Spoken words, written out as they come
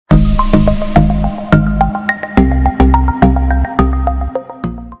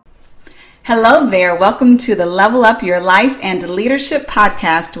Hello there. Welcome to the Level Up Your Life and Leadership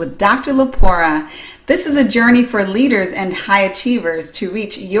podcast with Dr. Lepora. This is a journey for leaders and high achievers to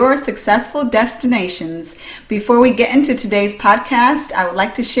reach your successful destinations. Before we get into today's podcast, I would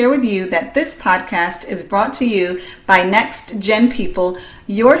like to share with you that this podcast is brought to you by Next Gen People,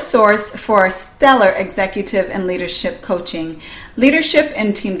 your source for stellar executive and leadership coaching, leadership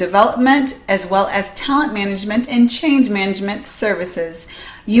and team development, as well as talent management and change management services.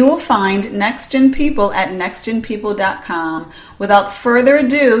 You will find Next Gen People at nextgenpeople.com. Without further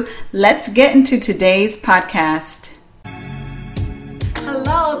ado, let's get into today's podcast.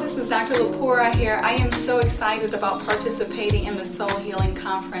 Hello, this is Dr. Lepora here. I am so excited about participating in the Soul Healing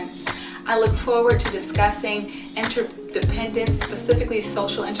Conference. I look forward to discussing interdependence, specifically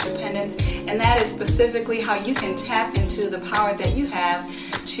social interdependence, and that is specifically how you can tap into the power that you have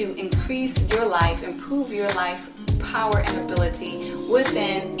to increase your life, improve your life, power and ability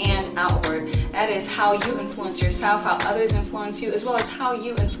within and outward. That is how you influence yourself, how others influence you, as well as how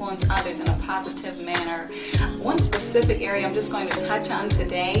you influence others in a positive manner. One specific area I'm just going to touch on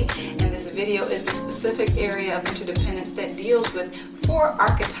today in this video is the specific area of interdependence that deals with 4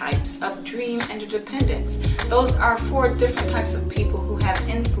 archetypes of dream interdependence. Those are 4 different types of people who have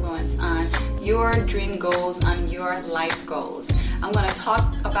influence on your dream goals, on your life goals. I'm going to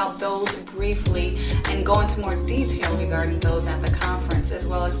talk about those briefly and go into more detail regarding those at the conference, as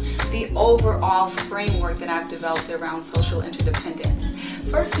well as the overall framework that I've developed around social interdependence.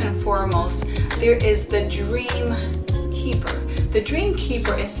 First and foremost, there is the dream keeper. The dream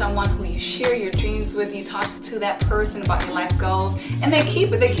keeper is someone who you share your dreams with. You talk to that person about your life goals, and they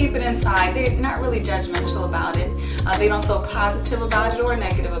keep it inside. They're not really judgmental about it. They don't feel positive about it or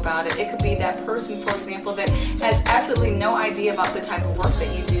negative about it. It could be that person, for example, that has absolutely no idea about the type of work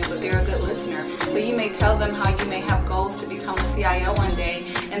that you do, but they're a good listener. So you may tell them how you may have goals to become a CIO one day,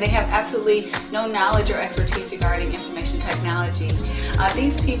 and they have absolutely no knowledge or expertise regarding information technology.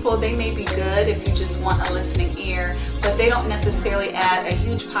 These people, they may be good if you just want a listening ear, but they don't necessarily add a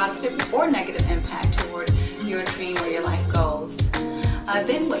huge positive or negative impact toward your dream or your life goals.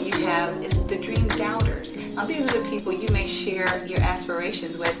 Then what you have is the dream doubters. Now these are the people you may share your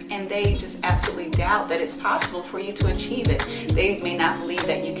aspirations with, and they just absolutely doubt that it's possible for you to achieve it. They may not believe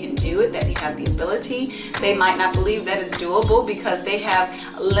that you can do it, that you have the ability. They might not believe that it's doable because they have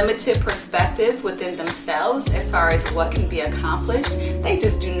limited perspective within themselves as far as what can be accomplished. They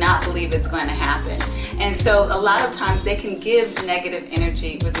just do not believe it's going to happen. And so a lot of times they can give negative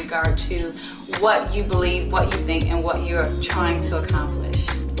energy with regard to what you believe, what you think, and what you're trying to accomplish.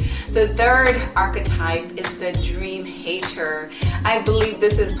 The third archetype is the dream hater. I believe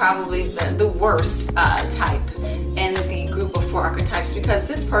this is probably the worst type in the group of 4 archetypes, because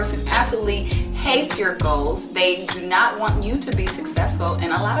this person absolutely hates your goals. They do not want you to be successful,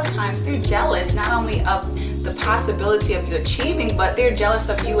 and a lot of times they're jealous not only of the possibility of you achieving, but they're jealous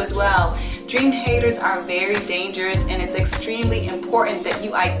of you as well. Dream haters are very dangerous, and it's extremely important that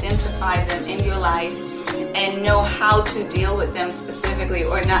you identify them in your life and know how to deal with them specifically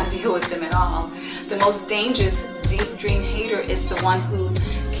or not deal with them at all. The most dangerous dream hater is the one who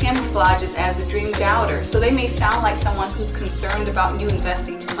camouflages as a dream doubter. So they may sound like someone who's concerned about you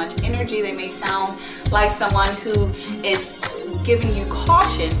investing too much energy. They may sound like someone who is giving you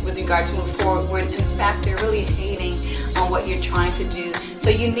caution with regard to move forward, when in fact they're really hating on what you're trying to do. So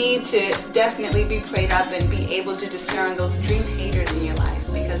you need to definitely be prayed up and be able to discern those dream haters in your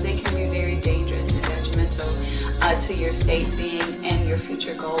life, because they can be very dangerous and detrimental to your state being and your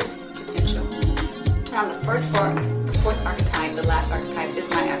future goals potential. Now the fourth archetype, the last archetype, is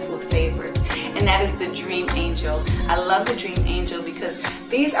my absolute favorite, and that is the dream angel. I love the dream angel because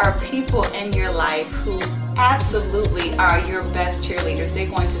these are people in your life who absolutely are your best cheerleaders. They're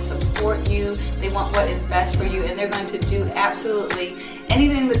going to support you. They want what is best for you, and they're going to do absolutely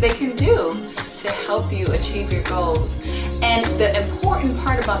anything that they can do to help you achieve your goals. And the important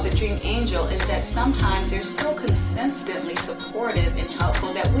part about the dream angel is that sometimes they're so consistently supportive and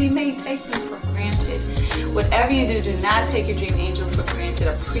helpful that we may take them for granted. Whatever you do, do not take your dream angel for granted.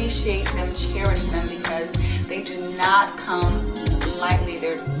 Appreciate them, cherish them, because they do not come lightly.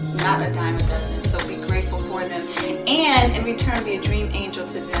 They're not a dime a dozen. So be grateful for them, and in return be a dream angel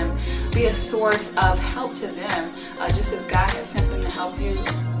to them. Be a source of help to them, just as God has sent them to help you.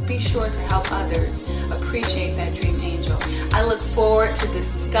 Be sure to help others. Appreciate that dream angel. I look forward to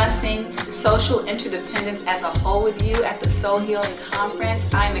discussing social interdependence as a whole with you at the Soul Healing Conference.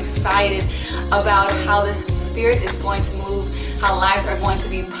 I'm excited about how the Spirit is going to move, how lives are going to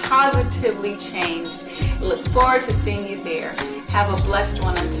be positively changed. I look forward to seeing you there. Have a blessed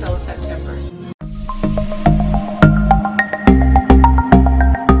one until September.